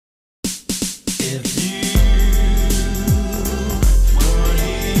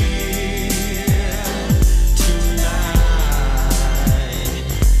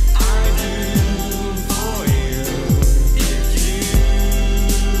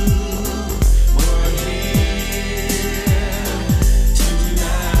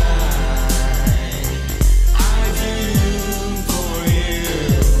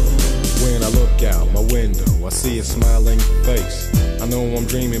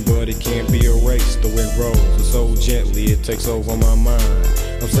fading, but it can't be erased. The wind grows, and so gently it takes over my mind.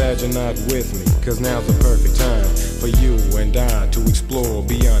 I'm sad you're not with me, cause now's the perfect time for you and I to explore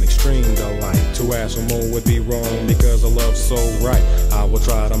beyond extreme delight. To ask for more would be wrong, because the love's so right. I will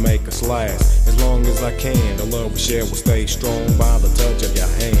try to make us last as long as I can. The love we share will stay strong by the touch of your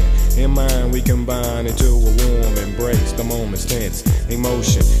hand. In mind we combine into a warm embrace. The moment's tense,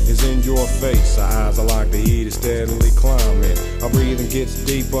 emotion is in your face. Our eyes are locked, the heat is steadily climbing. Our breathing gets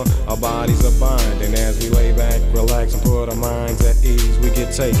deeper, our bodies are binding. As we lay back, relax and put our minds at ease, we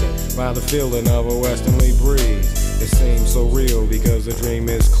get taken by the feeling of a westerly breeze. It seems so real because the dream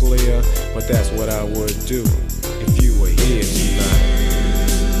is clear, but that's what I would do if you were here tonight.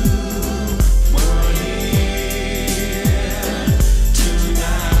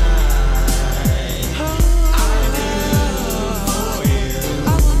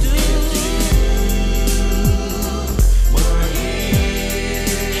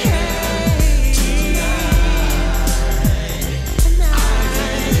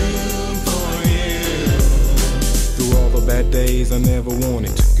 Days I never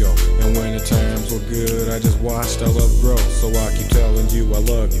wanted to go, and when the times were good I just watched our love grow. So I keep telling you I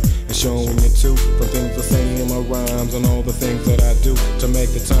love you and showing you too, from things I say in my rhymes and all the things that I do to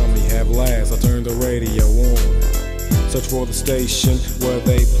make the time we have last. I turn the radio on, search for the station where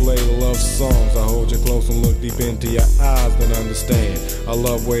they play love songs. I hold you close and look deep into your eyes, then understand our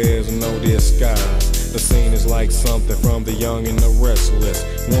love wears no disguise. The scene is like something from the young and the restless.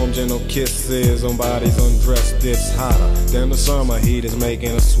 Warm, gentle kisses on bodies undressed. It's hotter than the summer heat is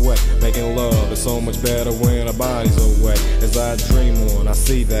making us sweat. Making love is so much better when our bodies are wet. As I dream on, I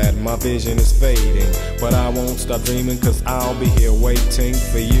see that my vision is fading, but I won't stop dreaming, cause I'll be here waiting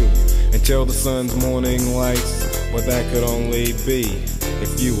for you until the sun's morning lights. But that could only be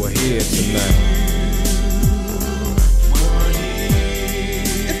if you were here tonight.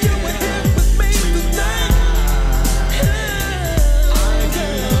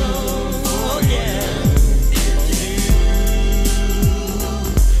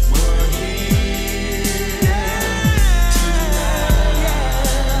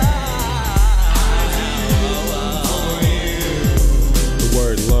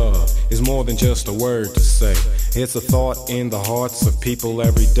 More than just a word to say, it's a thought in the hearts of people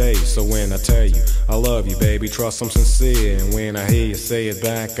every day. So when I tell you I love you, baby, trust I'm sincere. And when I hear you say it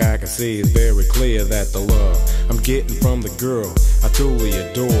back, I can see it's very clear that the love I'm getting from the girl I truly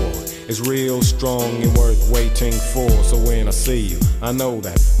adore is real strong and worth waiting for. So when I see you, I know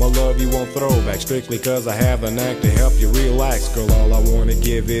that my love you won't throw back, strictly cause I have an act to help you relax. Girl, all I wanna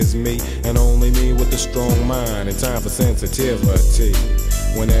give is me, and only me, with a strong mind and time for sensitivity.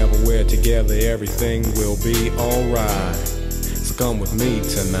 Whenever we're together, everything will be alright. So come with me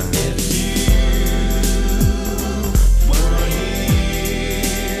tonight.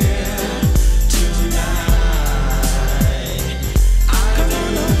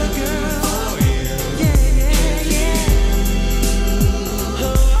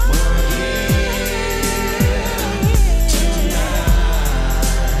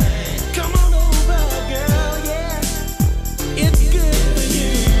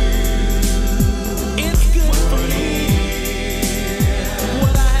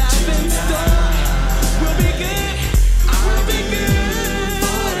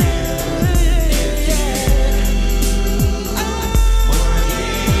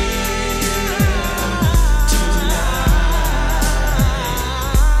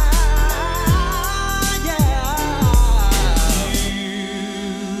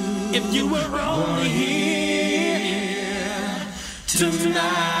 If you were only here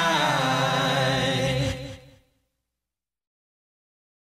tonight.